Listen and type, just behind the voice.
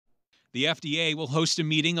The FDA will host a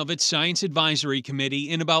meeting of its Science Advisory Committee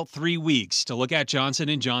in about 3 weeks to look at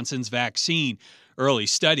Johnson & Johnson's vaccine. Early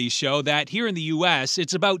studies show that here in the U.S.,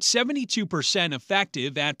 it's about 72%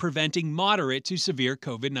 effective at preventing moderate to severe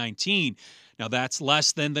COVID-19. Now, that's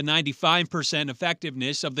less than the 95%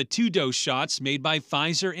 effectiveness of the two-dose shots made by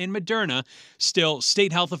Pfizer and Moderna. Still,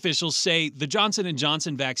 state health officials say the Johnson &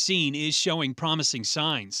 Johnson vaccine is showing promising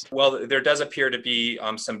signs. Well, there does appear to be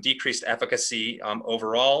some decreased efficacy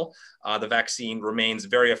overall. The vaccine remains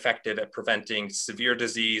very effective at preventing severe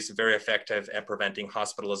disease, very effective at preventing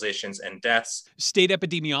hospitalizations and deaths. State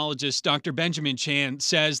epidemiologist Dr. Benjamin Chan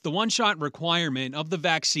says the one-shot requirement of the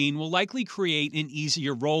vaccine will likely create an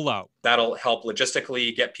easier rollout. That'll help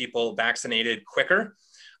logistically get people vaccinated quicker.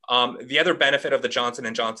 The other benefit of the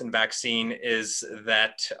Johnson & Johnson vaccine is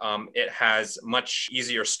that it has much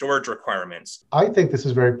easier storage requirements. I think this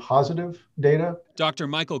is very positive data. Dr.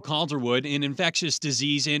 Michael Calderwood, an infectious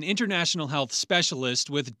disease and international health specialist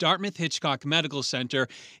with Dartmouth Hitchcock Medical Center,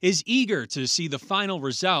 is eager to see the final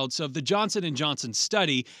results of the Johnson & Johnson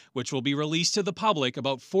study, which will be released to the public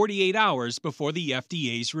about 48 hours before the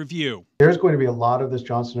FDA's review. There's going to be a lot of this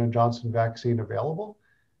Johnson & Johnson vaccine available.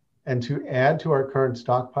 And to add to our current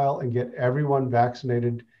stockpile and get everyone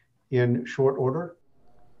vaccinated in short order.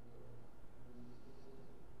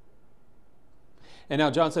 And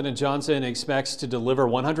now Johnson & Johnson expects to deliver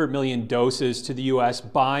 100 million doses to the U.S.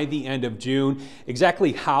 by the end of June.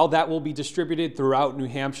 Exactly how that will be distributed throughout New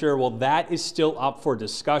Hampshire, well, that is still up for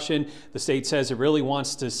discussion. The state says it really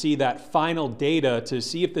wants to see that final data to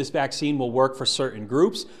see if this vaccine will work for certain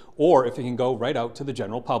groups or if it can go right out to the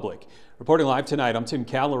general public. Reporting live tonight, I'm Tim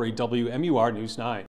Callery, WMUR News 9.